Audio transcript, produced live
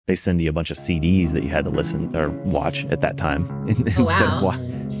they send you a bunch of CDs that you had to listen or watch at that time instead of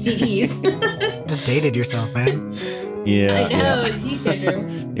CDs. Just dated yourself, man. Yeah, I know. She should do.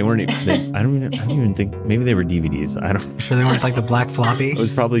 They weren't. I don't even think. Maybe they were DVDs. I don't. Sure, they weren't like the black floppy. It was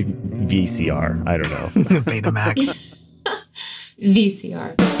probably VCR. I don't know. Betamax.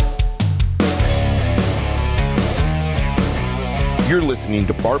 VCR. You're listening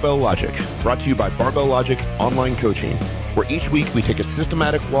to Barbell Logic, brought to you by Barbell Logic Online Coaching, where each week we take a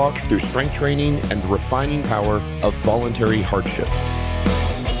systematic walk through strength training and the refining power of voluntary hardship.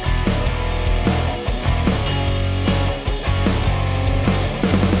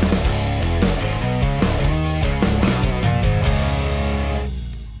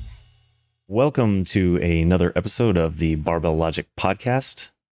 Welcome to another episode of the Barbell Logic podcast.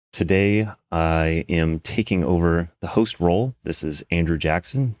 Today, I am taking over the host role. This is Andrew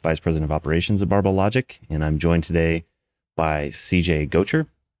Jackson, Vice President of Operations at Barbell Logic, and I'm joined today by CJ Gocher.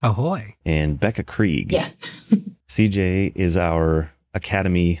 Ahoy. And Becca Krieg. Yeah. CJ is our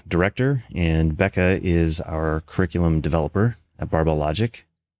Academy Director, and Becca is our Curriculum Developer at Barbell Logic.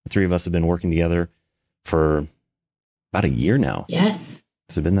 The three of us have been working together for about a year now. Yes.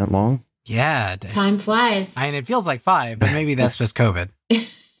 Has it been that long? Yeah. Time flies. I mean, it feels like 5, but maybe that's just COVID.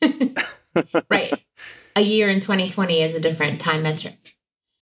 Right. A year in 2020 is a different time metric.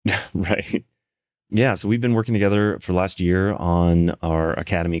 Right. Yeah. So we've been working together for the last year on our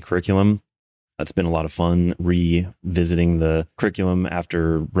Academy curriculum. It's been a lot of fun revisiting the curriculum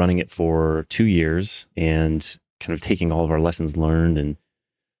after running it for 2 years and kind of taking all of our lessons learned and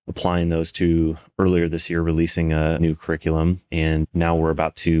applying those to earlier this year, releasing a new curriculum. And now we're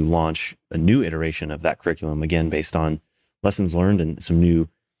about to launch a new iteration of that curriculum, again, based on lessons learned and some new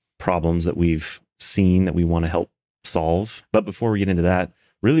problems that we've seen that we want to help solve. But before we get into that,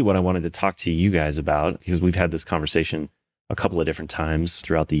 really what I wanted to talk to you guys about, because we've had this conversation a couple of different times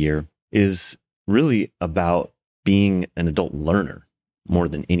throughout the year, is really about being an adult learner more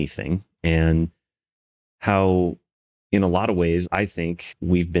than anything, and how in a lot of ways, I think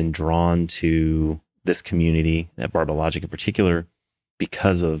we've been drawn to this community at Barbell Logic in particular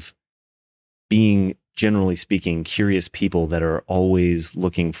because of being, generally speaking, curious people that are always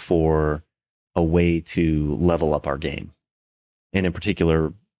looking for a way to level up our game. And in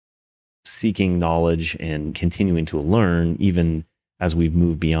particular, seeking knowledge and continuing to learn, even as we've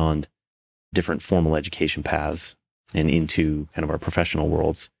moved beyond different formal education paths and into kind of our professional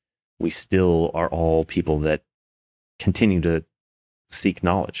worlds. We still are all people that continue to seek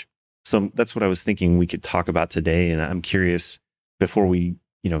knowledge. So that's what I was thinking we could talk about today. And I'm curious, before we,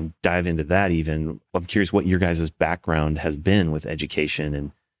 dive into that even, I'm curious what your guys' background has been with education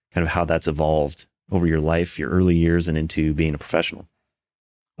and kind of how that's evolved over your life, your early years, and into being a professional.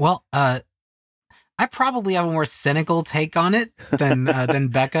 Well, I probably have a more cynical take on it than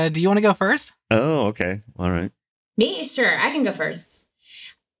Becca. Do you want to go first? Oh, okay. All right. Me? Sure. I can go first.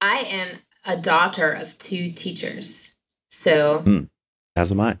 I am a daughter of 2 teachers. So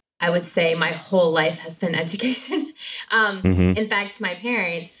as am I. I would say my whole life has been education. In fact, my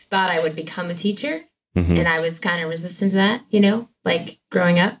parents thought I would become a teacher, and I was kind of resistant to that, like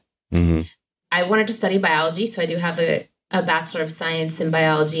growing up. I wanted to study biology, so I do have a Bachelor of Science in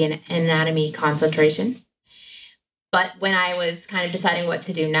Biology and Anatomy concentration. But when I was kind of deciding what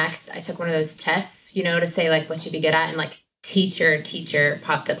to do next, I took one of those tests, to say like what you'd be good at, and like teacher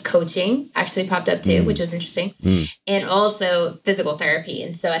popped up. Coaching actually popped up too, which was interesting. And also physical therapy.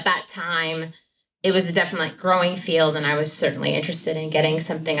 And so at that time, it was a definitely growing field, and I was certainly interested in getting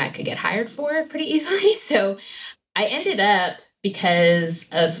something I could get hired for pretty easily. So I ended up, because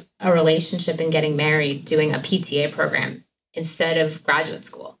of a relationship and getting married, doing a PTA program instead of graduate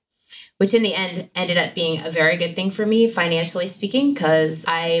school, which in the end ended up being a very good thing for me, financially speaking, because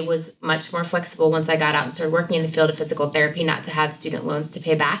I was much more flexible once I got out and started working in the field of physical therapy, not to have student loans to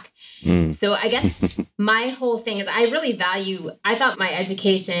pay back. So I guess my whole thing is I thought my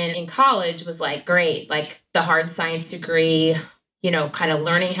education in college was like great, like the hard science degree, kind of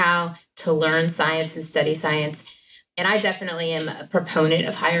learning how to learn science and study science. And I definitely am a proponent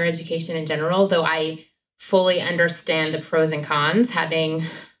of higher education in general, though I fully understand the pros and cons, having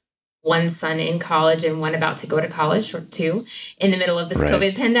one son in college and one about to go to college, or 2, in the middle of this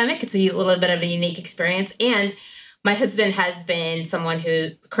COVID pandemic. It's a little bit of a unique experience. And my husband has been someone who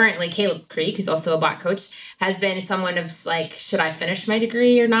currently, Caleb Krieg, who's also a block coach, has been someone of like, should I finish my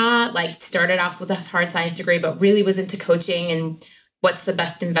degree or not? Like started off with a hard science degree, but really was into coaching and what's the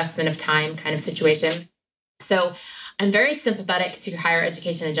best investment of time kind of situation. So I'm very sympathetic to higher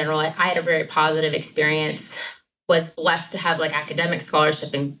education in general. I had a very positive experience was blessed to have like academic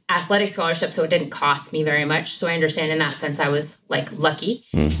scholarship and athletic scholarship. So it didn't cost me very much. So I understand in that sense, I was like lucky.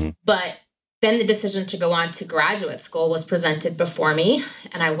 But then the decision to go on to graduate school was presented before me.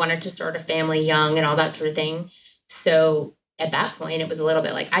 And I wanted to start a family young and all that sort of thing. So at that point, it was a little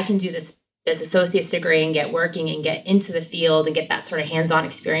bit like, I can do this associate's degree and get working and get into the field and get that sort of hands-on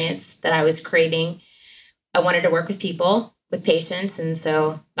experience that I was craving. I wanted to work with people, with patients. And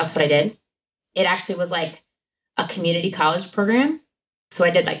so that's what I did. It actually was like a community college program. So I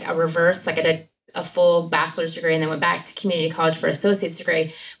did like a reverse, like I did a full bachelor's degree and then went back to community college for an associate's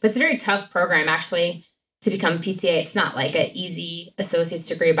degree. But it's a very tough program actually to become a PTA. It's not like an easy associate's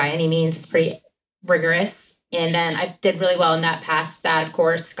degree by any means. It's pretty rigorous. And then I did really well in that, passed that, of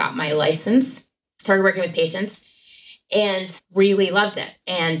course, got my license, started working with patients and really loved it.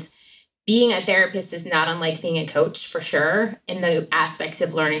 And being a therapist is not unlike being a coach for sure, in the aspects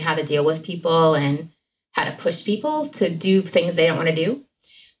of learning how to deal with people and how to push people to do things they don't want to do.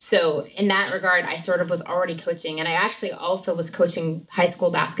 So in that regard, I sort of was already coaching. And I actually also was coaching high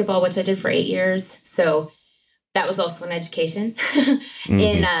school basketball, which I did for 8 years. So that was also an education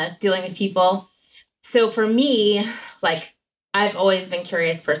in dealing with people. So for me, like I've always been a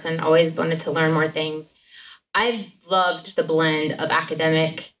curious person, always wanted to learn more things. I've loved the blend of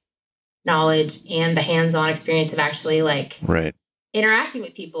academic knowledge and the hands-on experience of actually like interacting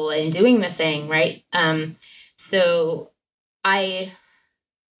with people and doing the thing, right? So I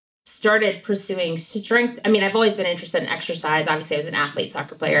started pursuing strength. I mean, I've always been interested in exercise. Obviously, I was an athlete,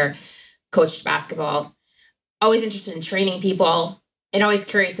 soccer player, coached basketball, always interested in training people and always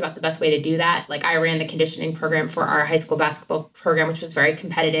curious about the best way to do that. Like I ran the conditioning program for our high school basketball program, which was very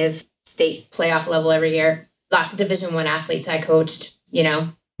competitive, state playoff level every year. Lots of Division I athletes I coached, you know.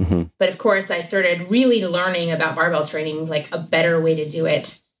 But of course, I started really learning about barbell training, like a better way to do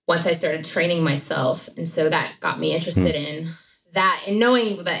it once I started training myself. And so that got me interested in that and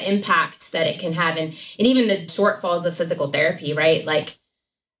knowing the impact that it can have and even the shortfalls of physical therapy, right? Like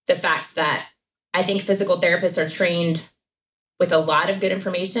the fact that I think physical therapists are trained with a lot of good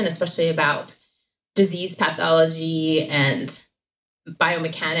information, especially about disease pathology and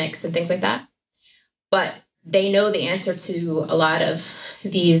biomechanics and things like that. But they know the answer to a lot of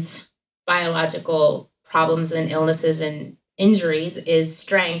these biological problems and illnesses and injuries is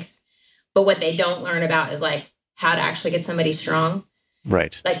strength. But what they don't learn about is like how to actually get somebody strong.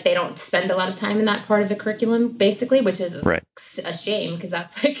 Right. Like they don't spend a lot of time in that part of the curriculum, basically, which is a shame because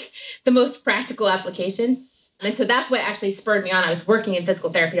that's like the most practical application. And so that's what actually spurred me on. I was working in physical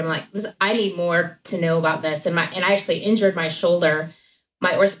therapy. I'm like, I need more to know about this. And I actually injured my shoulder.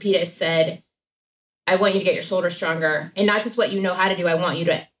 My orthopedist said, I want you to get your shoulder stronger. And not just what you know how to do. I want you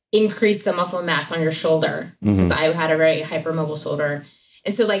to increase the muscle mass on your shoulder because I had a very hypermobile shoulder.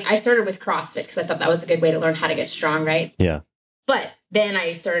 And so like I started with CrossFit because I thought that was a good way to learn how to get strong, right? Yeah. But then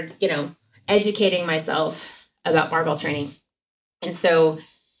I started, educating myself about barbell training. And so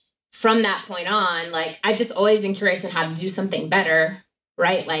from that point on, like I've just always been curious on how to do something better,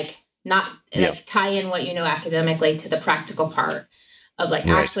 right? Like not like tie in what you know academically to the practical part of like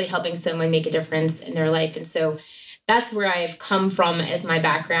actually helping someone make a difference in their life. And so that's where I've come from as my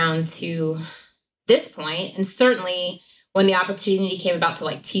background to this point. And certainly when the opportunity came about to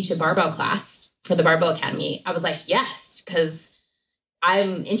like teach a barbell class for the Barbell Academy, I was like, yes, because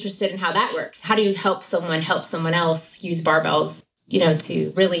I'm interested in how that works. How do you help someone else use barbells,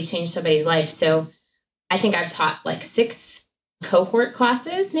 to really change somebody's life? So I think I've taught like 6 cohort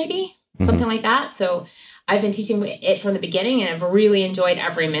classes, maybe something like that. So I've been teaching it from the beginning and I've really enjoyed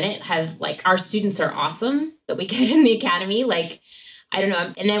every minute. Our students are awesome that we get in the academy. Like, I don't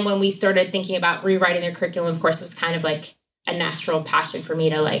know. And then when we started thinking about rewriting their curriculum, of course, it was kind of like a natural passion for me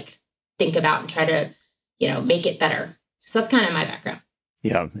to like think about and try to, make it better. So that's kind of my background.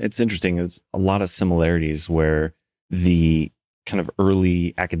 Yeah, it's interesting. There's a lot of similarities where the kind of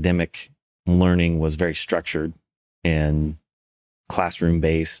early academic learning was very structured and classroom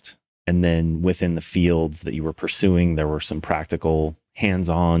based. And then within the fields that you were pursuing, there were some practical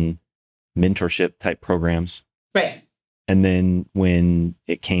hands-on mentorship type programs. Right. And then when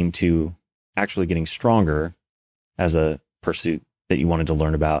it came to actually getting stronger as a pursuit that you wanted to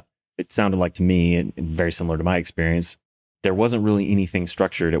learn about, it sounded like to me, and very similar to my experience, there wasn't really anything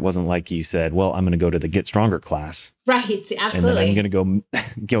structured. It wasn't like you said, well, I'm going to go to the Get Stronger class. Right. Absolutely. And then I'm going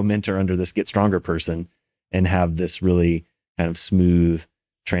to go mentor under this Get Stronger person and have this really kind of smooth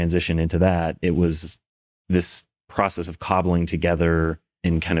transition into that. It was this process of cobbling together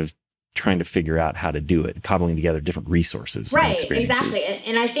and kind of trying to figure out how to do it, cobbling together different resources. Right. Exactly.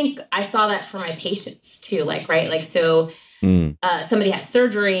 And I think I saw that for my patients too. Like, right. Like, so somebody has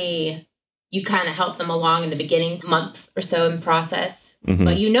surgery, you kind of help them along in the beginning month or so in process. Mm-hmm.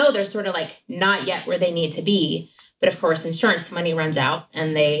 But they're sort of like not yet where they need to be. But of course, insurance money runs out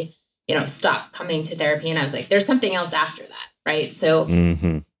and they, stop coming to therapy. And I was like, there's something else after that. Right.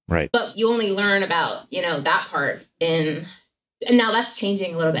 So, right. But you only learn about, that part and now that's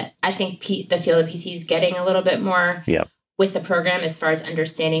changing a little bit. I think the field of PT is getting a little bit more with the program as far as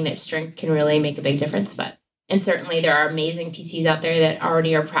understanding that strength can really make a big difference. And certainly there are amazing PTs out there that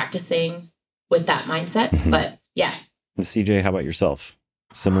already are practicing with that mindset. Mm-hmm. But yeah. And CJ, how about yourself?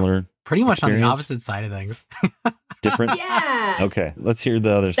 Similar? Pretty much experience? On the opposite side of things. Different? Yeah. Okay. Let's hear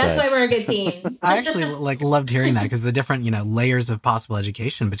the other side. That's why we're a good team. I actually loved hearing that because the different, layers of possible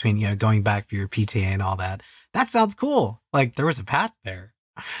education between, going back for your PTA and all that. That sounds cool. Like there was a path there.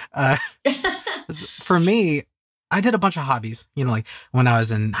 For me, I did a bunch of hobbies, like when I was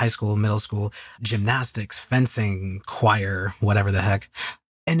in high school, middle school, gymnastics, fencing, choir, whatever the heck.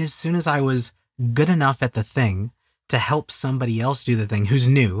 And as soon as I was good enough at the thing to help somebody else do the thing who's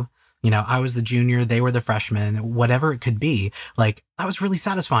new, I was the junior, they were the freshman, whatever it could be, like that was really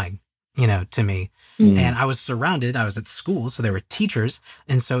satisfying, to me. Mm. And I was surrounded, I was at school, so there were teachers.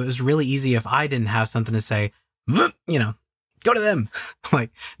 And so it was really easy if I didn't have something to say, go to them,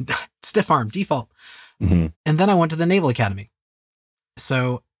 like stiff arm, default. Mm-hmm. And then I went to the Naval Academy.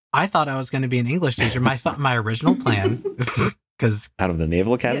 So I thought I was going to be an English teacher. My original plan, because out of the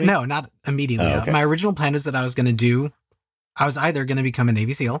Naval Academy? No, not immediately. Oh, okay. My original plan is that I was either going to become a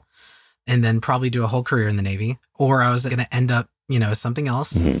Navy SEAL and then probably do a whole career in the Navy, or I was going to end up, something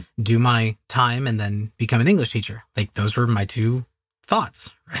else, do my time and then become an English teacher. Like those were my two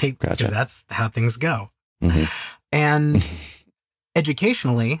thoughts, right? Gotcha. Because that's how things go. Mm-hmm. And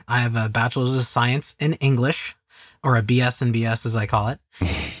educationally, I have a bachelor's of science in English, or a BS in BS as I call it.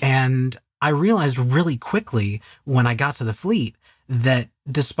 And I realized really quickly when I got to the fleet that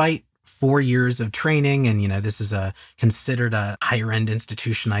despite 4 years of training, and, this is considered a higher end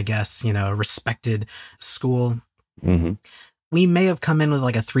institution, I guess, a respected school, we may have come in with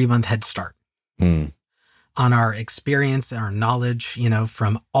like a 3-month head start on our experience and our knowledge,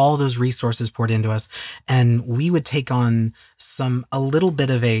 from all those resources poured into us. And we would take on a little bit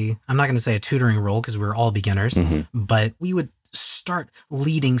of I'm not going to say a tutoring role because we were all beginners, but we would start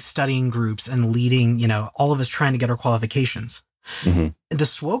leading studying groups and leading, all of us trying to get our qualifications. The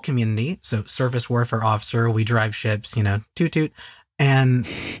SWO community, so Surface Warfare Officer, we drive ships, toot toot. And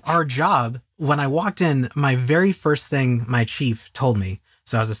our job, when I walked in, my very first thing my chief told me,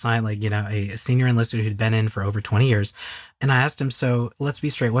 so I was assigned a senior enlisted who'd been in for over 20 years. And I asked him, so let's be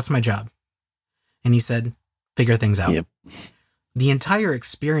straight, what's my job? And he said, figure things out. Yep. The entire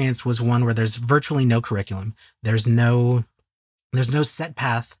experience was one where there's virtually no curriculum. There's no set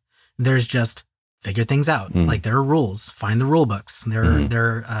path. There's just figure things out. Like there are rules, find the rule books.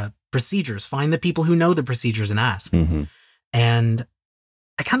 There are procedures, find the people who know the procedures and ask. And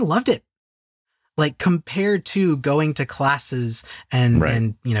I kind of loved it. Like compared to going to classes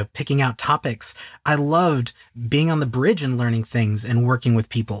and picking out topics, I loved being on the bridge and learning things and working with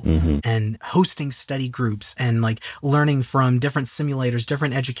people and hosting study groups and like learning from different simulators,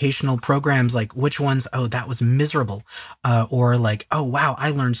 different educational programs, like which ones, oh, that was miserable. Or like, oh, wow,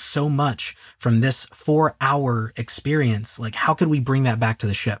 I learned so much from this 4-hour experience. Like, how could we bring that back to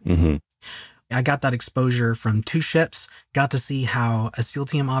the ship? I got that exposure from 2 ships, got to see how a SEAL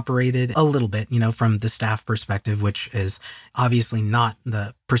team operated a little bit, from the staff perspective, which is obviously not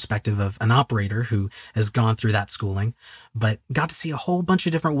the perspective of an operator who has gone through that schooling, but got to see a whole bunch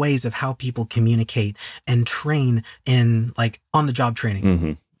of different ways of how people communicate and train in like on the job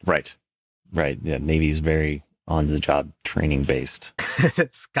training. Right. Yeah. Navy's very on the job training based.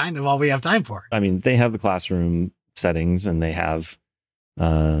 It's kind of all we have time for. I mean, they have the classroom settings and they have,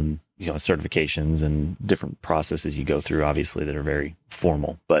 certifications and different processes you go through, obviously, that are very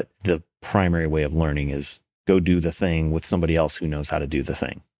formal. But the primary way of learning is go do the thing with somebody else who knows how to do the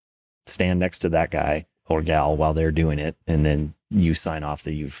thing. Stand next to that guy or gal while they're doing it. And then you sign off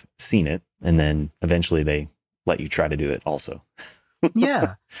that you've seen it. And then eventually they let you try to do it also.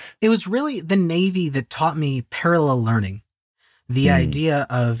 Yeah. It was really the Navy that taught me parallel learning. The idea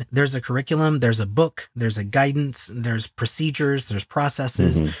of there's a curriculum, there's a book, there's a guidance, there's procedures, there's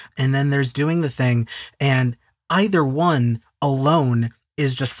processes, and then there's doing the thing. And either one alone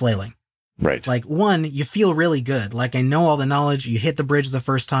is just flailing. Right. Like one, you feel really good. Like I know all the knowledge, you hit the bridge the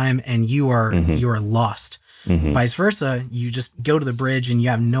first time and you are lost. Vice versa, you just go to the bridge and you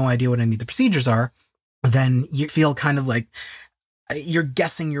have no idea what any of the procedures are. Then you feel kind of like you're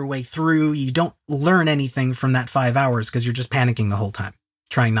guessing your way through. You don't learn anything from that 5 hours because you're just panicking the whole time,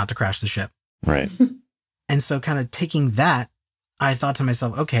 trying not to crash the ship. Right. And so kind of taking that I thought to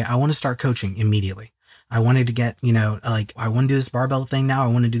myself, okay, I want to start coaching immediately. I wanted to get, I want to do this barbell thing now. I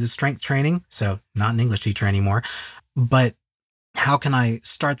want to do the strength training. So not an English teacher anymore, but how can I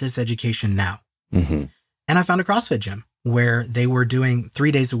start this education now? Mm-hmm. And I found a CrossFit gym where they were doing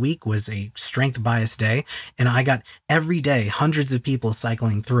 3 days a week was a strength bias day. And I got every day hundreds of people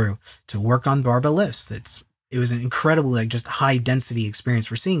cycling through to work on barbell lifts. It was an incredible, just high density experience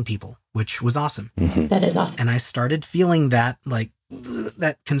for seeing people, which was awesome. Mm-hmm. That is awesome. And I started feeling that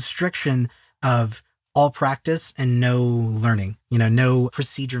that constriction of all practice and no learning, no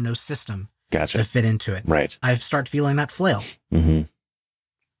procedure, no system to fit into it. Right. I started feeling that flail. Mm-hmm.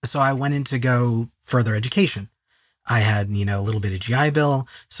 So I went in to go further education. I had, a little bit of GI Bill.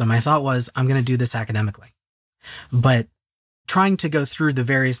 So my thought was, I'm going to do this academically. But trying to go through the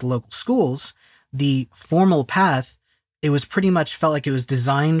various local schools, the formal path, it was pretty much felt like it was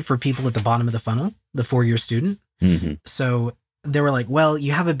designed for people at the bottom of the funnel, the 4-year student. Mm-hmm. So they were like, well,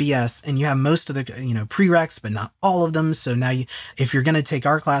 you have a BS and you have most of the, prereqs, but not all of them. So now if you're going to take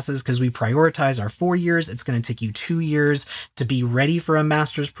our classes, because we prioritize our 4 years, it's going to take you 2 years to be ready for a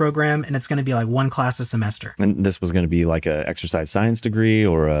master's program. And it's going to be like 1 class a semester. And this was going to be like a exercise science degree,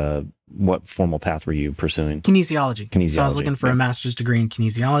 or what formal path were you pursuing? Kinesiology. So I was looking for yeah. a master's degree in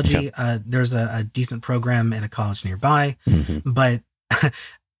kinesiology. Okay. There's a decent program at a college nearby, but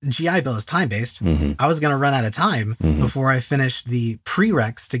GI Bill is time-based. Mm-hmm. I was going to run out of time before I finished the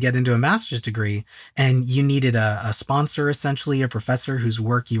prereqs to get into a master's degree. And you needed a sponsor, essentially, a professor whose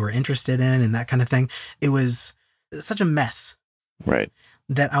work you were interested in and that kind of thing. It was such a mess. Right.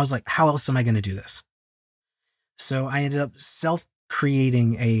 That I was like, how else am I going to do this? So I ended up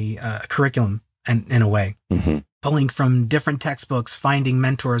self-creating a curriculum in a way. Mm-hmm. Pulling from different textbooks, finding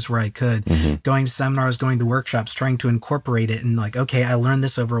mentors where I could, going to seminars, going to workshops, trying to incorporate it. And okay, I learned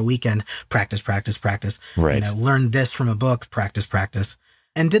this over a weekend, practice. Right. Learned this from a book, practice,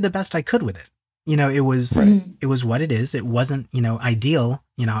 and did the best I could with it. It was, it was what it is. It wasn't, ideal.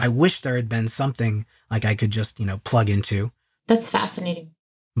 I wish there had been something like I could just, plug into. That's fascinating.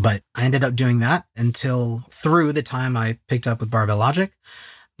 But I ended up doing that until through the time I picked up with Barbell Logic.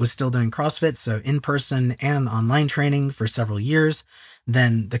 Was still doing CrossFit, so in-person and online training for several years.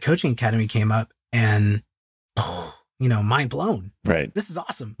 Then the coaching academy came up and, mind blown. Right. This is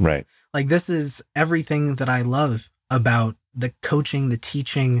awesome. Right. This is everything that I love about the coaching, the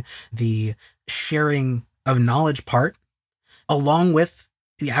teaching, the sharing of knowledge part, along with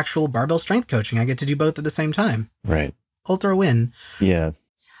the actual barbell strength coaching. I get to do both at the same time. Right. Ultra win. Yeah.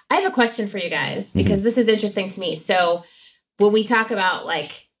 I have a question for you guys, because this is interesting to me. So when we talk about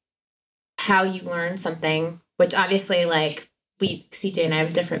how you learn something, which obviously CJ and I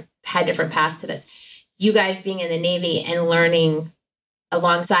have had different paths to this, you guys being in the Navy and learning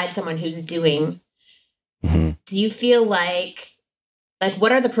alongside someone who's doing, do you feel like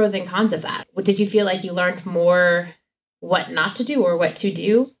what are the pros and cons of that? Did you feel like you learned more what not to do or what to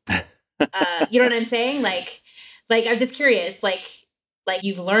do? You know what I'm saying? I'm just curious,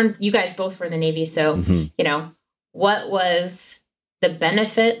 you've learned, you guys both were in the Navy. So, what was the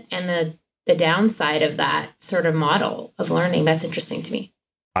benefit and the downside of that sort of model of learning? That's interesting to me.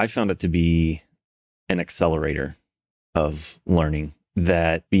 I found it to be an accelerator of learning,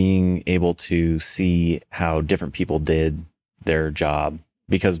 that being able to see how different people did their job,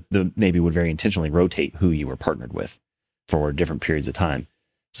 because the Navy would very intentionally rotate who you were partnered with for different periods of time.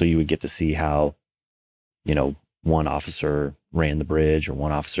 So you would get to see how, one officer ran the bridge, or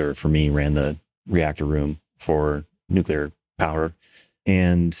one officer, for me, ran the reactor room for nuclear power.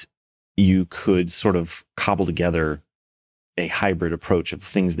 And you could sort of cobble together a hybrid approach of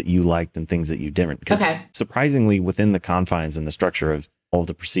things that you liked and things that you didn't. Because surprisingly, within the confines and the structure of all of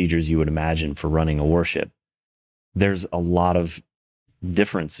the procedures you would imagine for running a warship, there's a lot of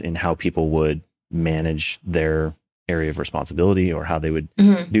difference in how people would manage their area of responsibility, or how they would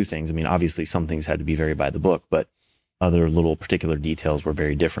do things. I mean, obviously some things had to be very by the book, but other little particular details were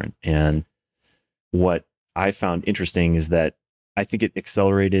very different. And what I found interesting is that I think it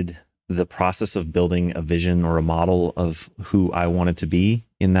accelerated the process of building a vision or a model of who I wanted to be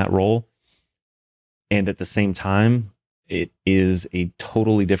in that role. And at the same time, it is a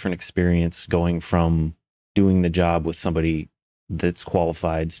totally different experience going from doing the job with somebody that's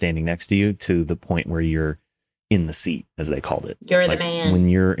qualified standing next to you to the point where you're in the seat, as they called it. You're the man. When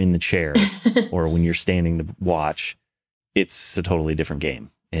you're in the chair or when you're standing to watch, it's a totally different game.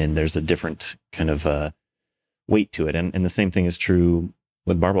 And there's a different kind of weight to it. And the same thing is true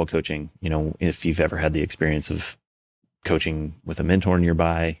with barbell coaching. If you've ever had the experience of coaching with a mentor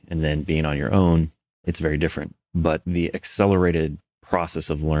nearby and then being on your own, it's very different. But the accelerated process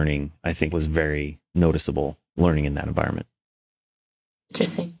of learning, I think, was very noticeable learning in that environment.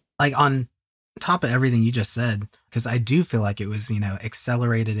 Interesting. Like on top of everything you just said, because I do feel like it was,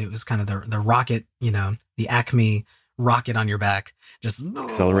 accelerated. It was kind of the rocket, the Acme rocket on your back. Just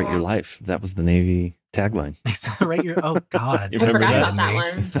accelerate your life. That was the Navy tagline. Accelerate your, oh God. I forgot about that me.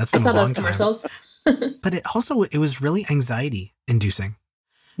 one. That's I been saw a those long commercials. But it was really anxiety inducing.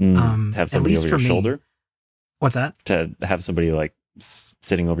 To have somebody over your shoulder? What's that? To have somebody like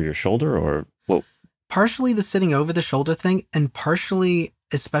sitting over your shoulder, or what? Partially the sitting over the shoulder thing, and partially,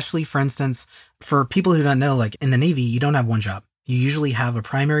 especially for instance, for people who don't know, like in the Navy, you don't have one job. You usually have a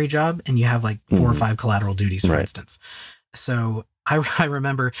primary job and you have like 4 or 5 collateral duties, for instance. So I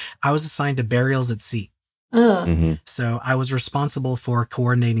remember I was assigned to burials at sea. So I was responsible for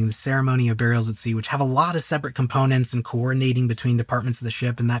coordinating the ceremony of burials at sea, which have a lot of separate components and coordinating between departments of the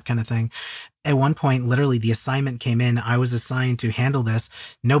ship and that kind of thing. At one point, literally the assignment came in. I was assigned to handle this.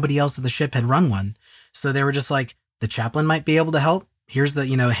 Nobody else at the ship had run one. So they were just like, the chaplain might be able to help. Here's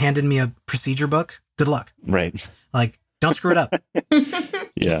handed me a procedure book. Good luck. Right. Like, don't screw it up.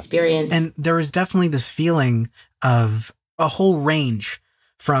 Yeah. Experience. And there was definitely this feeling of a whole range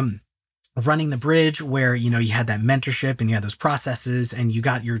from running the bridge where, you had that mentorship and you had those processes and you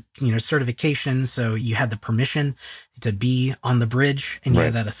got your, certification. So you had the permission to be on the bridge and you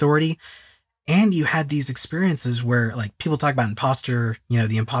had that authority. And you had these experiences where like people talk about imposter,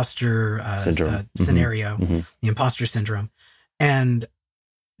 the imposter syndrome. Scenario, the imposter syndrome. And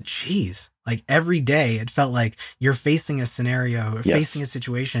geez, like every day it felt like you're facing a scenario or facing a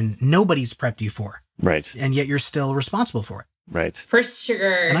situation nobody's prepped you for. Right. And yet you're still responsible for it. Right. For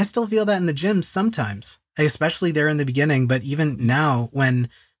sure. And I still feel that in the gym sometimes, especially there in the beginning. But even now when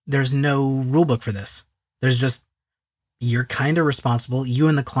there's no rule book for this, there's just, you're kind of responsible. You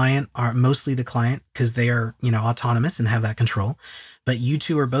and the client are mostly the client because they are, autonomous and have that control. But you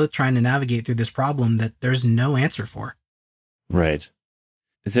two are both trying to navigate through this problem that there's no answer for. Right.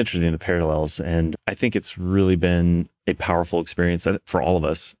 It's interesting, the parallels. And I think it's really been a powerful experience for all of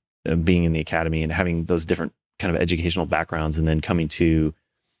us being in the academy and having those different kind of educational backgrounds and then coming to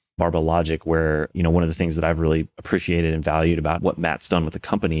Barbell Logic where, one of the things that I've really appreciated and valued about what Matt's done with the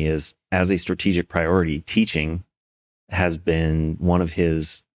company is as a strategic priority, teaching has been one of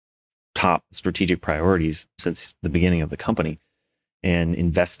his top strategic priorities since the beginning of the company, and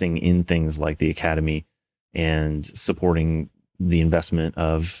investing in things like the academy and supporting the investment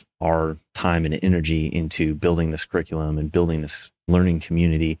of our time and energy into building this curriculum and building this learning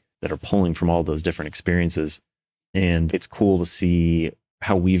community that are pulling from all those different experiences. And it's cool to see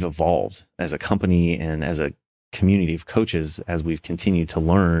how we've evolved as a company and as a community of coaches as we've continued to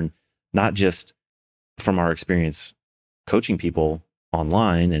learn, not just from our experience coaching people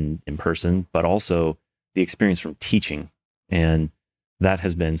online and in person, but also the experience from teaching. And that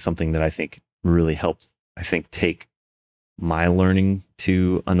has been something that I think really helped, take my learning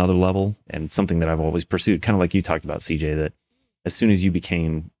to another level, and something that I've always pursued, kind of like you talked about, CJ, that as soon as you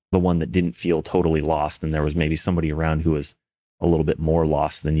became the one that didn't feel totally lost and there was maybe somebody around who was a little bit more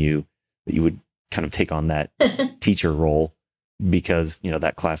lost than you, that you would kind of take on that teacher role, because,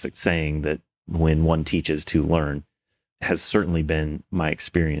 that classic saying that when one teaches to learn has certainly been my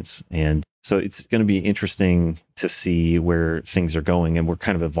experience. And so it's going to be interesting to see where things are going, and we're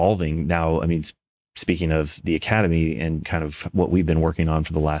kind of evolving now. I mean, speaking of the academy and kind of what we've been working on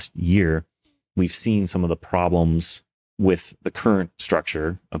for the last year, we've seen some of the problems with the current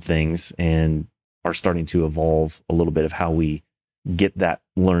structure of things and are starting to evolve a little bit of how we get that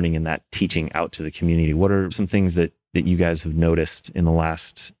learning and that teaching out to the community. What are some things that you guys have noticed in the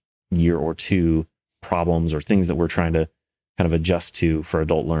last year or two, problems or things that we're trying to kind of adjust to for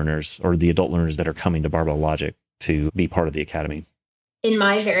adult learners, or the adult learners that are coming to Barbell Logic to be part of the academy? In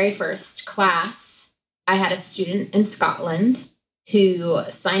my very first class, I had a student in Scotland who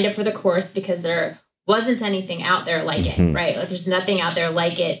signed up for the course because there wasn't anything out there like it, right? Like there's nothing out there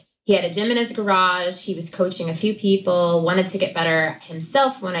like it. He had a gym in his garage. He was coaching a few people, wanted to get better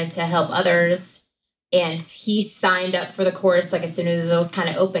himself, wanted to help others. And he signed up for the course like as soon as it was kind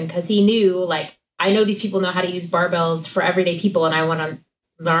of open, because he knew, like, I know these people know how to use barbells for everyday people, and I want to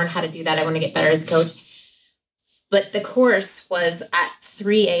learn how to do that. I want to get better as a coach. But the course was at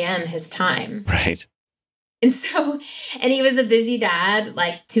 3 a.m. his time. Right. And so, and he was a busy dad,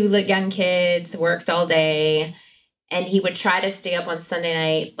 like 2 young kids, worked all day. And he would try to stay up on Sunday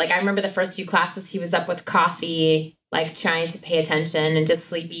night. Like I remember the first few classes, he was up with coffee, like trying to pay attention and just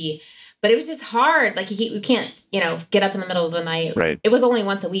sleepy. But it was just hard. Like you can't, get up in the middle of the night. Right. It was only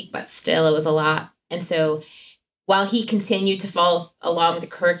once a week, but still it was a lot. And so while he continued to follow along with the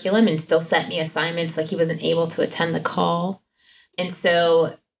curriculum and still sent me assignments, like he wasn't able to attend the call. And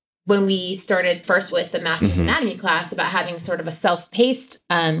so when we started first with the master's anatomy class about having sort of a self-paced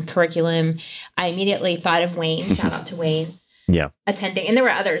curriculum, I immediately thought of Wayne. Shout out to Wayne. Yeah. Attending. And there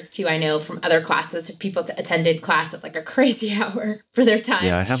were others too, I know, from other classes, people attended class at like a crazy hour for their time.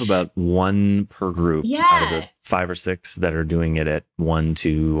 Yeah, I have about one per group out of the 5 or 6 that are doing it at 1,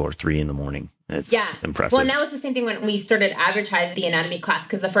 2, or 3 in the morning. It's impressive. Well, and that was the same thing when we started advertising the anatomy class,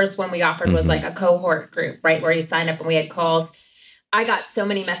 because the first one we offered was like a cohort group, right? Where you sign up and we had calls. I got so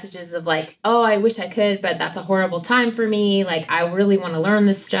many messages of like, oh, I wish I could, but that's a horrible time for me. Like, I really want to learn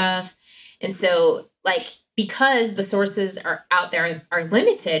this stuff. And so like, because the sources are out there are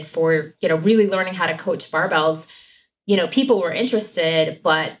limited for, really learning how to coach barbells, people were interested,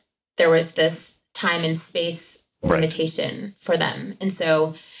 but there was this time and space limitation for them. And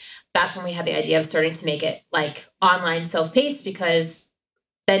so that's when we had the idea of starting to make it like online self-paced, because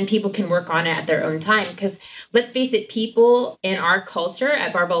then people can work on it at their own time. Because let's face it, people in our culture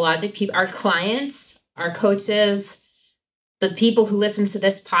at Barbell Logic, our clients, our coaches, the people who listen to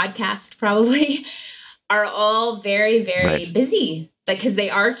this podcast probably are all very, very busy, because they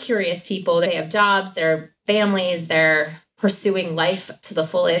are curious people. They have jobs, their families, they're pursuing life to the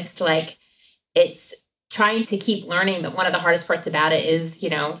fullest. Like, it's trying to keep learning. But one of the hardest parts about it is,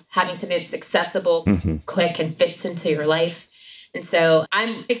 having something that's accessible, quick, and fits into your life. And so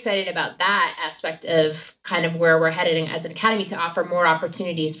I'm excited about that aspect of kind of where we're headed as an academy, to offer more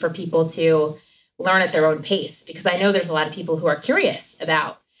opportunities for people to learn at their own pace. Because I know there's a lot of people who are curious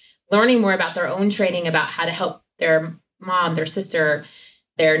about learning more about their own training, about how to help their mom, their sister,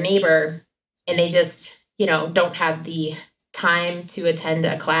 their neighbor. And they just, don't have the time to attend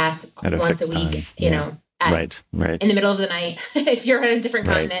a class once a week, right. in the middle of the night, if you're on a different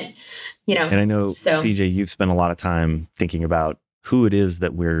continent, And I know, CJ, you've spent a lot of time thinking about who it is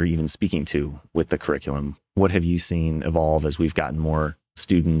that we're even speaking to with the curriculum. What have you seen evolve as we've gotten more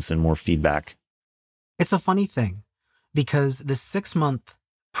students and more feedback? It's a funny thing, because the 6-month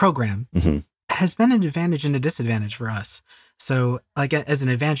program has been an advantage and a disadvantage for us. So like, as an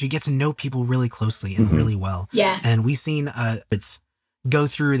advantage, you get to know people really closely and really well. Yeah. And we've seen it's go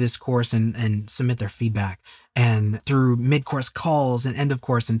through this course and submit their feedback, and through mid-course calls and end of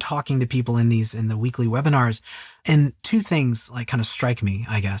course, and talking to people in the weekly webinars. And 2 things like kind of strike me,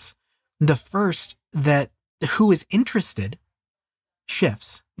 I guess. The first, that who is interested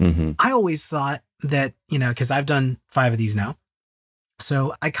shifts. I always thought that, because I've done 5 of these now.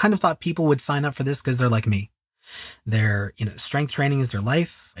 So I kind of thought people would sign up for this because they're like me. Their, strength training is their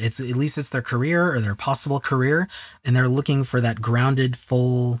life. At least it's their career or their possible career. And they're looking for that grounded,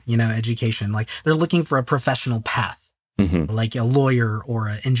 full, education. Like, they're looking for a professional path, like a lawyer or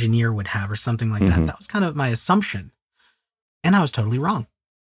an engineer would have, or something like that. That was kind of my assumption. And I was totally wrong.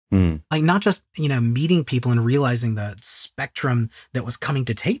 Like, not just, meeting people and realizing the spectrum that was coming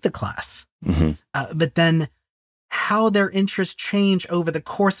to take the class, but then how their interests change over the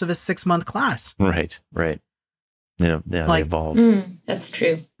course of a 6-month class. Right. Yeah, they evolve. That's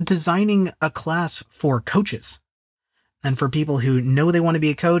true. Designing a class for coaches and for people who know they want to be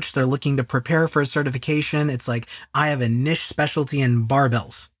a coach, they're looking to prepare for a certification. It's like, I have a niche specialty in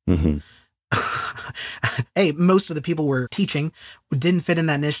barbells. Hey, most of the people we're teaching didn't fit in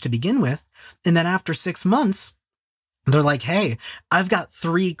that niche to begin with. And then after 6 months, they're like, hey, I've got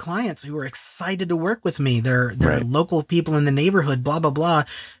 3 clients who are excited to work with me. They're local people in the neighborhood, blah, blah, blah.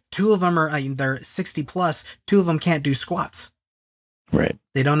 2 of them they're 60 plus. 2 of them can't do squats. Right.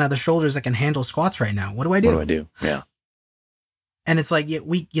 They don't have the shoulders that can handle squats right now. What do I do? Yeah. And it's like,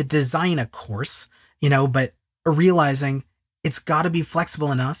 you design a course, but realizing it's got to be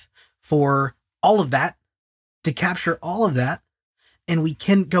flexible enough for all of that, to capture all of that. And we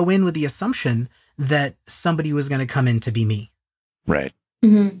can go in with the assumption that somebody was going to come in to be me. Right.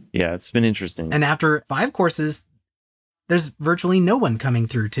 Yeah, it's been interesting. And after 5 courses, there's virtually no one coming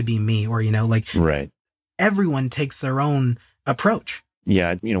through to be me, or, everyone takes their own approach.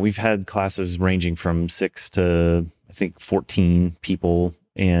 Yeah. We've had classes ranging from 6 to, I think, 14 people.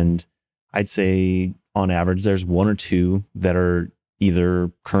 And I'd say on average, there's 1 or 2 that are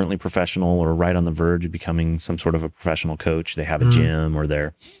either currently professional or right on the verge of becoming some sort of a professional coach. They have a gym, or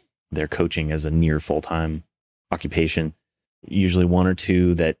they're coaching as a near full-time occupation. Usually 1 or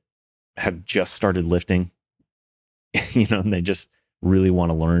 2 that have just started lifting, and they just really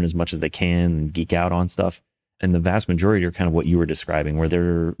want to learn as much as they can and geek out on stuff. And the vast majority are kind of what you were describing, where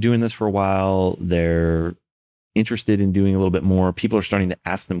they're doing this for a while. They're interested in doing a little bit more. People are starting to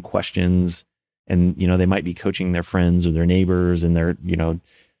ask them questions, and, they might be coaching their friends or their neighbors, and they're, kind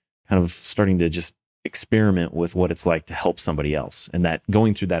of starting to just experiment with what it's like to help somebody else. And that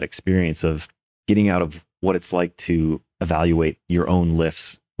going through that experience of getting out of what it's like to evaluate your own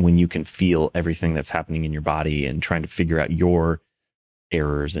lifts when you can feel everything that's happening in your body and trying to figure out your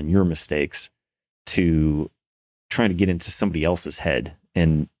errors and your mistakes, to trying to get into somebody else's head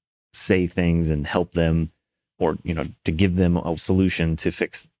and say things and help them, or, to give them a solution to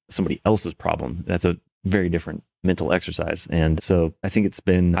fix somebody else's problem. That's a very different mental exercise. And so I think it's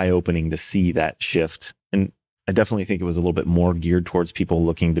been eye-opening to see that shift. And I definitely think it was a little bit more geared towards people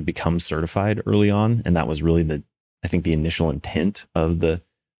looking to become certified early on. And that was really the initial intent of the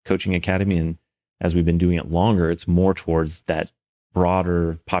coaching academy. And as we've been doing it longer, it's more towards that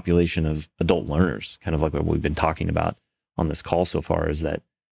broader population of adult learners, kind of like what we've been talking about on this call so far, is that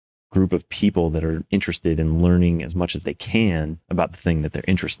group of people that are interested in learning as much as they can about the thing that they're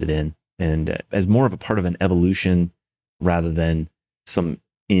interested in, and as more of a part of an evolution rather than some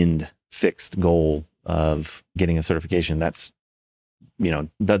end fixed goal of getting a certification. That's,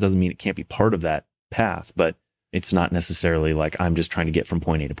 that doesn't mean it can't be part of that path, but it's not necessarily like I'm just trying to get from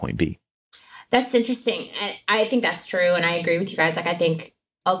point A to point B. That's interesting. And I think that's true. And I agree with you guys. Like, I think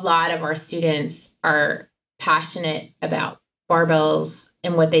a lot of our students are passionate about barbells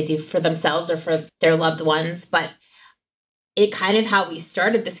and what they do for themselves or for their loved ones. But it kind of how we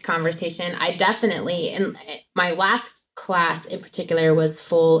started this conversation, I definitely, and my last class in particular was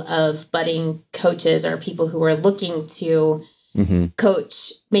full of budding coaches or people who were looking to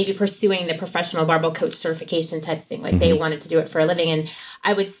coach, maybe pursuing the professional barbell coach certification type of thing. Like they wanted to do it for a living. And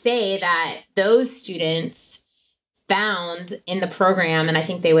I would say that those students found in the program, and I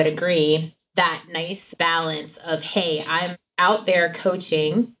think they would agree, that nice balance of, hey, I'm out there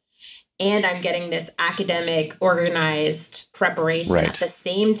coaching and I'm getting this academic organized preparation at the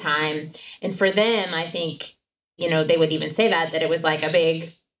same time. And for them, I think, they would even say that it was like a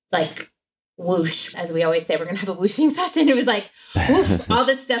big, like, whoosh, as we always say, we're going to have a whooshing session. It was like, woof, all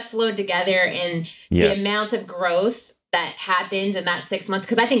this stuff flowed together, and the amount of growth that happened in that 6 months,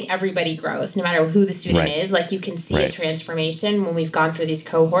 because I think everybody grows, no matter who the student is. Like, you can see a transformation when we've gone through these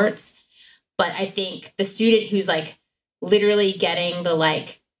cohorts. But I think the student who's like literally getting the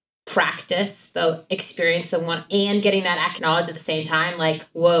like practice, the experience, the one, and getting that knowledge at the same time, like,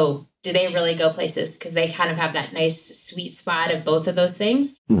 whoa, do they really go places? Because they kind of have that nice sweet spot of both of those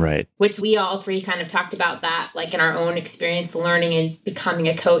things. Right. Which we all three kind of talked about that, like in our own experience, learning and becoming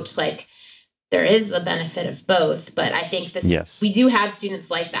a coach, like there is the benefit of both. But I think we do have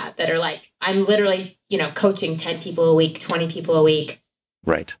students like that are like, I'm literally, coaching 10 people a week, 20 people a week.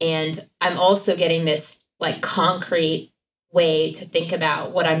 Right. And I'm also getting this like concrete way to think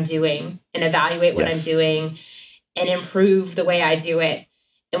about what I'm doing and evaluate what I'm doing and improve the way I do it.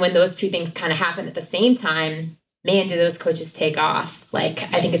 And when those two things kind of happen at the same time, man, do those coaches take off. Like,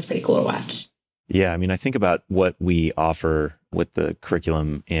 I think it's pretty cool to watch. Yeah. I mean, I think about what we offer with the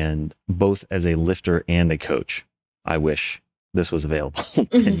curriculum, and both as a lifter and a coach, I wish this was available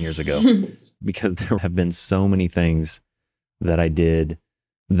 10 years ago, because there have been so many things that I did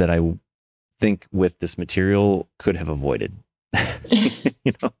that I think with this material could have avoided. I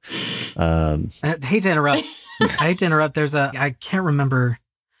hate to interrupt. There's I can't remember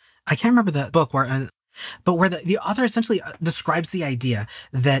the book where the author essentially describes the idea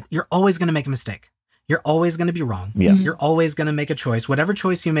that you're always going to make a mistake. You're always going to be wrong. Yeah. You're always going to make a choice. Whatever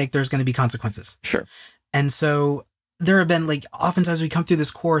choice you make, there's going to be consequences. Sure. And so there have been, like, oftentimes we come through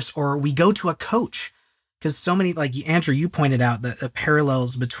this course or we go to a coach, because so many, like Andrew, you pointed out the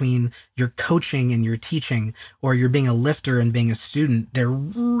parallels between your coaching and your teaching, or you're being a lifter and being a student, they're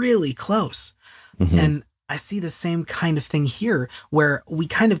really close. And I see the same kind of thing here, where we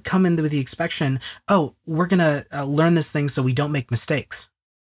kind of come in with the expectation, oh, we're going to learn this thing so we don't make mistakes.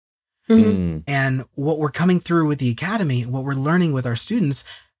 And what we're coming through with the academy, what we're learning with our students,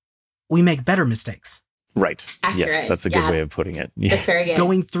 we make better mistakes. Right. Accurate. Yes, that's a good way of putting it. Yeah. That's very good.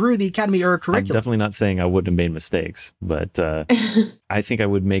 Going through the academy or a curriculum. I'm definitely not saying I wouldn't have made mistakes, but I think I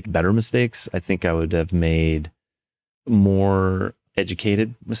would make better mistakes. I think I would have made more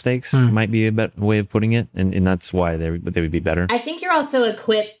educated mistakes, might be a better way of putting it. And that's why they would be better. I think you're also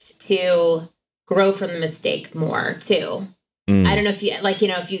equipped to grow from the mistake more too. I don't know if you, like,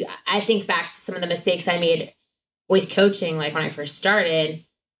 I think back to some of the mistakes I made with coaching, like when I first started,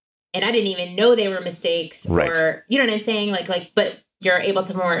 and I didn't even know they were mistakes, or, you know what I'm saying? But you're able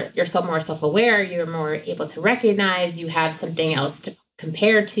to you're more self-aware, you're more able to recognize, you have something else to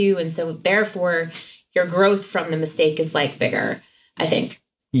compare to. And so therefore your growth from the mistake is like bigger, I think.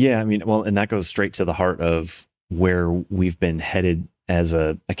 Yeah. I mean, well, and that goes straight to the heart of where we've been headed as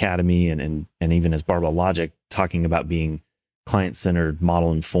a academy and even as Barbell Logic, talking about being client-centered,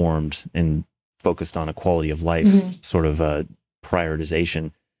 model-informed, and focused on a quality of life sort of a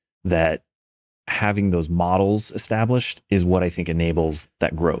prioritization, that having those models established is what I think enables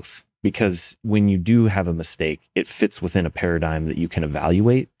that growth. Because when you do have a mistake, it fits within a paradigm that you can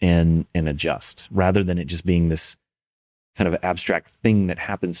evaluate and adjust, rather than it just being this kind of abstract thing that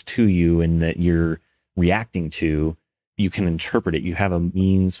happens to you and that you're reacting to. You can interpret it. You have a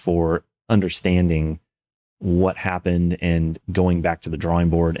means for understanding what happened and going back to the drawing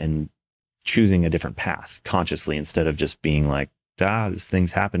board and choosing a different path consciously, instead of just being like, this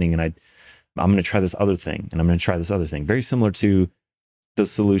thing's happening and I'm going to try this other thing and I'm going to try this other thing. Very similar to the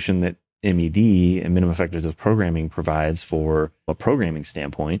solution that MED and minimum effective programming provides for a programming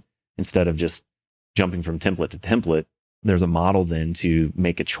standpoint. Instead of just jumping from template to template, there's a model then to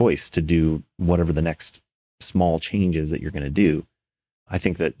make a choice to do whatever the next small changes that you're going to do. I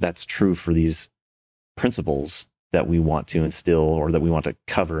think that that's true for these principles that we want to instill, or that we want to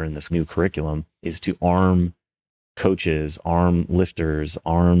cover in this new curriculum, is to arm coaches, arm lifters,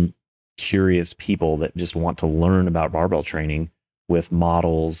 arm curious people that just want to learn about barbell training with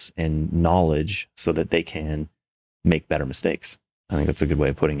models and knowledge so that they can make better mistakes. I think that's a good way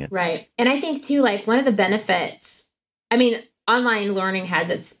of putting it. Right. And I think too, like one of the benefits, I mean, online learning has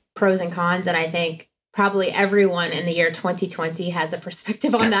its pros and cons. And I think probably everyone in the year 2020 has a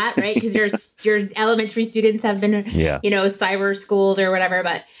perspective on that, right? Because your elementary students have been, cyber schooled or whatever.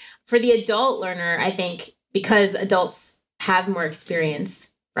 But for the adult learner, I think because adults have more experience,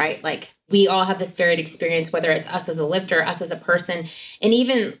 right? Like we all have this varied experience, whether it's us as a lifter, us as a person. And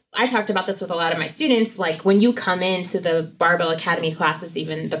even I talked about this with a lot of my students, like when you come into the Barbell Academy classes,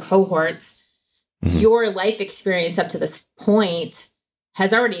 even the cohorts, your life experience up to this point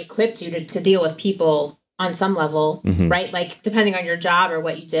has already equipped you to deal with people on some level, right? Like depending on your job or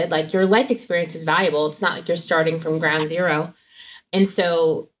what you did, like your life experience is valuable. It's not like you're starting from ground zero. And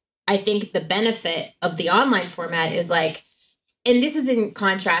so I think the benefit of the online format is like, and this is in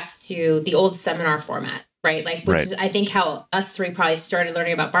contrast to the old seminar format, right? Like, which is, I think, how us three probably started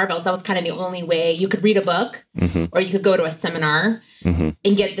learning about barbells. That was kind of the only way you could read a book or you could go to a seminar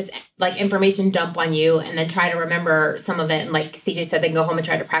and get this like information dump on you and then try to remember some of it. And like CJ said, then go home and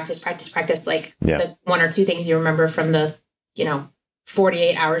try to practice like the one or two things you remember from the,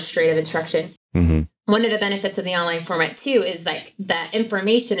 48 hours straight of instruction. One of the benefits of the online format too is like that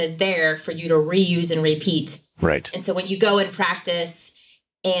information is there for you to reuse and repeat. Right. And so when you go and practice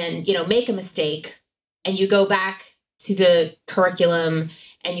and, make a mistake and you go back to the curriculum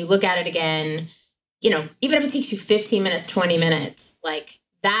and you look at it again, even if it takes you 15 minutes, 20 minutes, like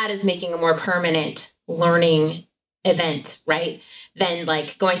that is making a more permanent learning event, right? Than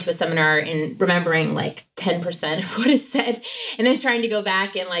like going to a seminar and remembering like 10% of what is said and then trying to go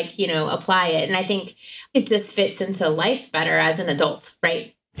back and like, apply it. And I think it just fits into life better as an adult,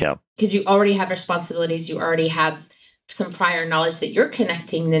 right? Yeah. Because you already have responsibilities. You already have some prior knowledge that you're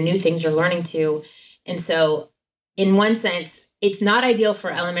connecting the new things you're learning to. And so in one sense, it's not ideal for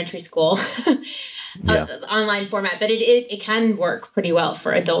elementary school online format, but it can work pretty well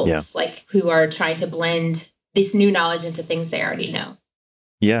for adults like who are trying to blend this new knowledge into things they already know.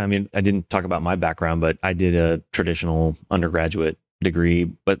 Yeah. I mean, I didn't talk about my background, but I did a traditional undergraduate degree,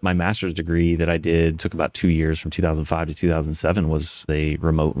 but my master's degree that I did took about 2 years from 2005 to 2007 was a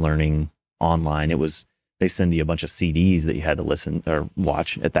remote learning online. They send you a bunch of CDs that you had to listen or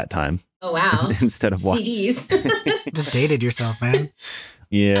watch at that time. Oh, wow. Instead of CDs. Just dated yourself, man.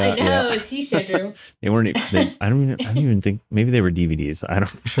 Yeah, I know. She should do. They weren't. I don't even think. Maybe they were DVDs. I don't.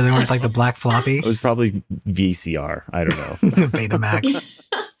 Sure, they weren't like the black floppy. It was probably VCR. I don't know. Betamax.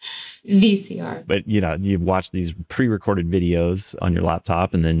 VCR. But you watch these pre-recorded videos on your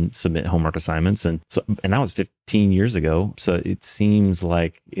laptop and then submit homework assignments, and that was 15 years ago. So it seems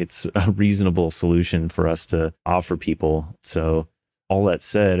like it's a reasonable solution for us to offer people. So all that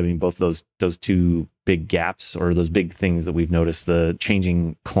said, I mean, both those two big gaps or those big things that we've noticed, the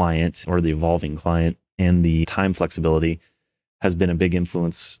changing client or the evolving client and the time flexibility, has been a big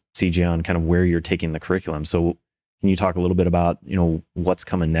influence, CJ, on kind of where you're taking the curriculum. So can you talk a little bit about, what's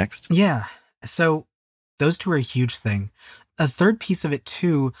coming next? Yeah. So those two are a huge thing. A third piece of it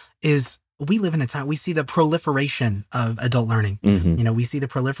too is we live in a time, we see the proliferation of adult learning. We see the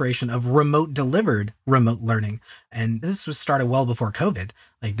proliferation of delivered remote learning. And this was started well before COVID.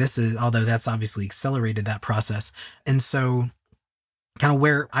 Like although that's obviously accelerated that process. And so kind of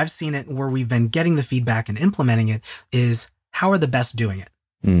where I've seen it, where we've been getting the feedback and implementing it is how are the best doing it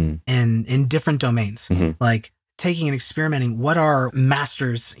in different domains, like taking and experimenting. What are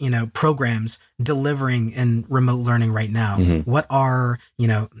masters, programs delivering in remote learning right now? What are,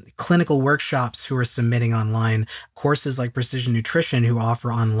 clinical workshops who are submitting online, courses like Precision Nutrition who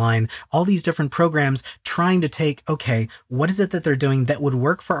offer online, all these different programs trying to take, okay, what is it that they're doing that would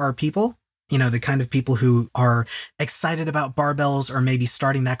work for our people you know, the kind of people who are excited about barbells or maybe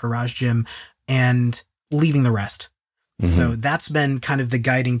starting that garage gym and leaving the rest. So that's been kind of the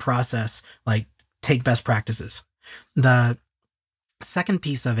guiding process, like take best practices. The second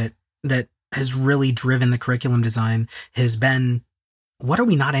piece of it that has really driven the curriculum design has been, what are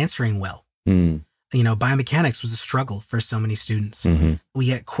we not answering well? You know, biomechanics was a struggle for so many students. We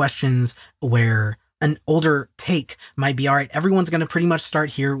get questions where an older take might be, all right, everyone's going to pretty much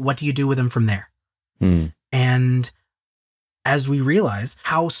start here. What do you do with them from there? And as we realize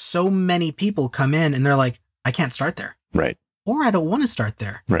how so many people come in and they're like, I can't start there. Right. Or I don't want to start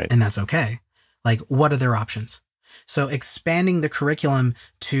there. Right. And that's okay. Like, what are their options? So expanding the curriculum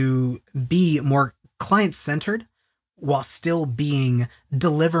to be more client-centered while still being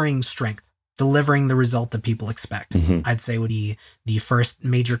delivering strength, delivering the result that people expect, I'd say would be the first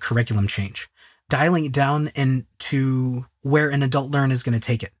major curriculum change. Dialing it down into where an adult learner is going to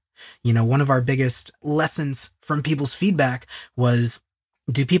take it. You know, one of our biggest lessons from people's feedback was,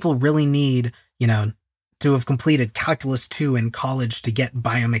 do people really need, you know, to have completed Calculus 2 in college to get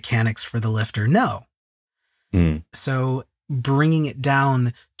biomechanics for the lifter? No. So bringing it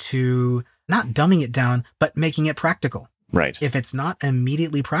down to not dumbing it down, but making it practical. Right. If it's not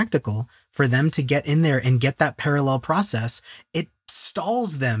immediately practical for them to get in there and get that parallel process, it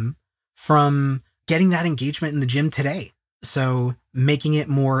stalls them from getting that engagement in the gym today. So making it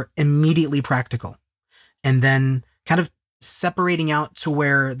more immediately practical, and then kind of separating out to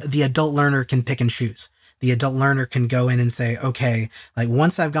where the adult learner can pick and choose. The adult learner can go in and say, okay, like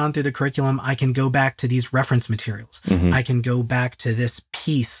once I've gone through the curriculum, I can go back to these reference materials. I can go back to this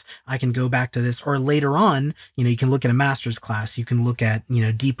piece. I can go back to this, or later on, you know, you can look at a master's class. You can look at, you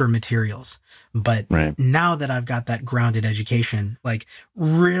know, deeper materials. But now that I've got that grounded education, like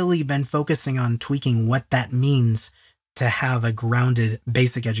really been focusing on tweaking what that means to have a grounded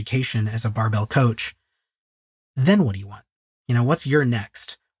basic education as a barbell coach, then what do you want? You know, what's your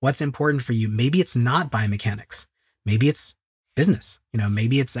next? What's important for you? Maybe it's not biomechanics. Maybe it's business. You know,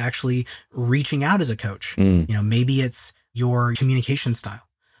 maybe it's actually reaching out as a coach. You know, maybe it's your communication style.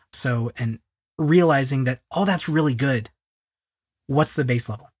 So, and realizing that all that's really good. What's the base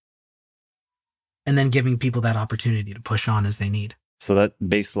level? And then giving people that opportunity to push on as they need. So that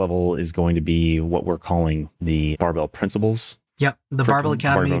base level is going to be what we're calling the Barbell Principles. Yep. The Barbell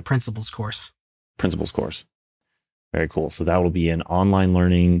Academy Principles course. Principles course. Very cool. So that will be an online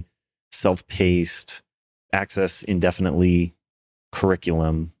learning, self-paced, access indefinitely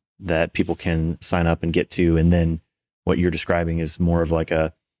curriculum that people can sign up and get to. And then what you're describing is more of like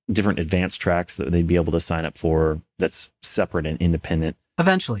a different advanced tracks that they'd be able to sign up for that's separate and independent.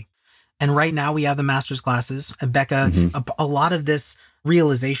 Eventually. And right now we have the master's classes. And Becca, a lot of this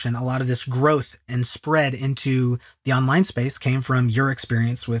realization, a lot of this growth and spread into the online space came from your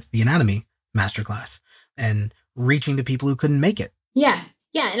experience with the anatomy masterclass and reaching to people who couldn't make it. Yeah.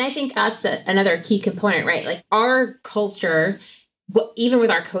 And I think that's another key component, right? Like our culture, even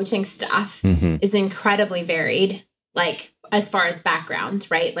with our coaching staff, is incredibly varied, like as far as background,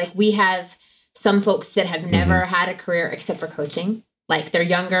 right? Like we have some folks that have never had a career except for coaching. Like they're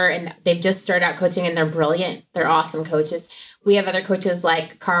younger and they've just started out coaching and they're brilliant. They're awesome coaches. We have other coaches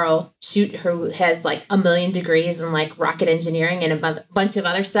like Carl Schute, who has like 1 million degrees in like rocket engineering and a bunch of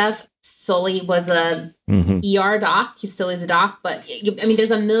other stuff. Sully was a ER doc. He still is a doc, but I mean,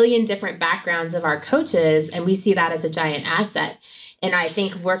 there's 1 million different backgrounds of our coaches, and we see that as a giant asset. And I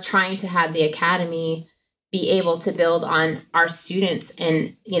think we're trying to have the academy be able to build on our students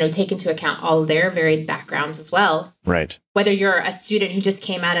and, you know, take into account all their varied backgrounds as well. Right. Whether you're a student who just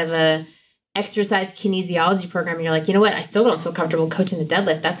came out of a exercise kinesiology program and you're like, you know what, I still don't feel comfortable coaching the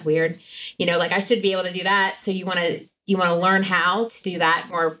deadlift. That's weird. You know, like I should be able to do that. So you want to learn how to do that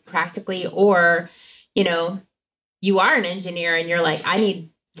more practically, or, you know, you are an engineer and you're like, I need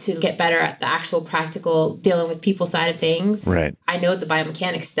to get better at the actual practical dealing with people side of things. Right. I know the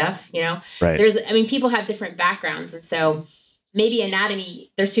biomechanics stuff, you know, right. People have different backgrounds. And so maybe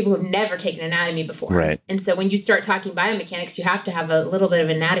anatomy, there's people who've never taken anatomy before. Right. And so when you start talking biomechanics, you have to have a little bit of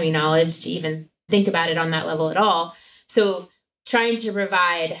anatomy knowledge to even think about it on that level at all. So trying to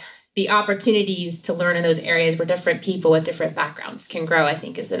provide the opportunities to learn in those areas where different people with different backgrounds can grow, I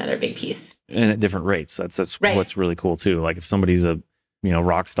think is another big piece. And at different rates. That's right. What's really cool too. Like if somebody's a,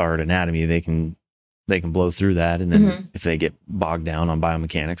 rock star at anatomy, they can blow through that. And then if they get bogged down on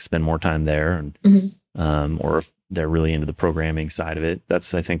biomechanics, spend more time there. And, or if they're really into the programming side of it,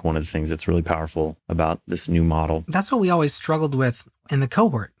 that's, I think, one of the things that's really powerful about this new model. That's what we always struggled with in the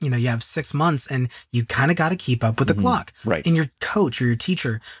cohort. You have 6 months and you kind of got to keep up with the clock. Right. And your coach or your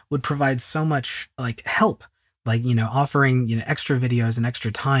teacher would provide so much like help like, offering, extra videos and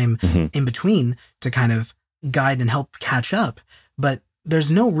extra time in between to kind of guide and help catch up. But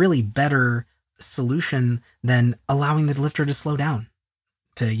there's no really better solution than allowing the lifter to slow down,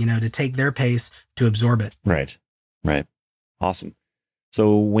 to take their pace, to absorb it. Right. Awesome.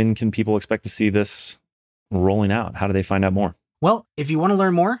 So when can people expect to see this rolling out? How do they find out more? Well, if you want to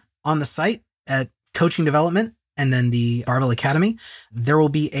learn more, on the site at Coaching Development and then the Barbell Academy, there will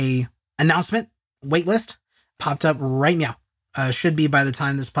be a announcement waitlist popped up right now. Should be by the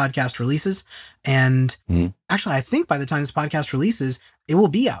time this podcast releases. And actually, I think by the time this podcast releases, it will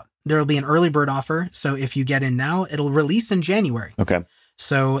be out. There will be an early bird offer. So if you get in now, it'll release in January. Okay.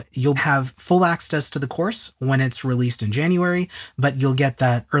 So you'll have full access to the course when it's released in January, but you'll get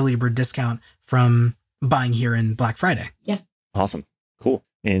that early bird discount from buying here in Black Friday. Yeah. Awesome. Cool.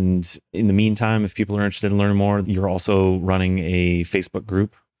 And in the meantime, if people are interested in learning more, you're also running a Facebook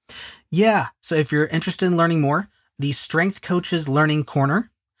group. Yeah. So if you're interested in learning more, the Strength Coaches Learning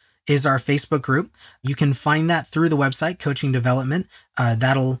Corner is our Facebook group. You can find that through the website, Coaching Development.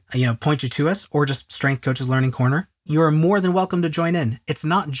 That'll point you to us, or just Strength Coaches Learning Corner. You are more than welcome to join in. It's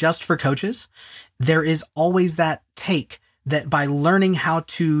not just for coaches. There is always that take that by learning how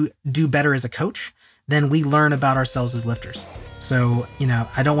to do better as a coach, then we learn about ourselves as lifters. So,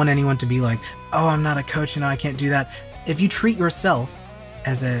 I don't want anyone to be like, oh, I'm not a coach, I can't do that. If you treat yourself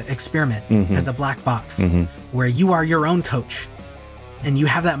as an experiment, as a black box, where you are your own coach, and you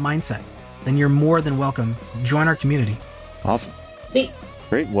have that mindset, then you're more than welcome. Join our community. Awesome. Sweet.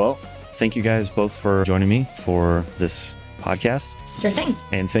 Great. Well, thank you guys both for joining me for this podcast. Sure thing.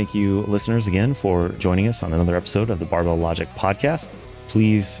 And thank you, listeners, again for joining us on another episode of the Barbell Logic podcast.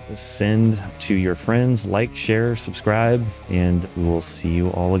 Please send to your friends, like, share, subscribe, and we'll see you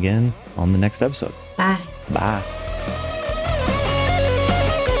all again on the next episode. Bye. Bye.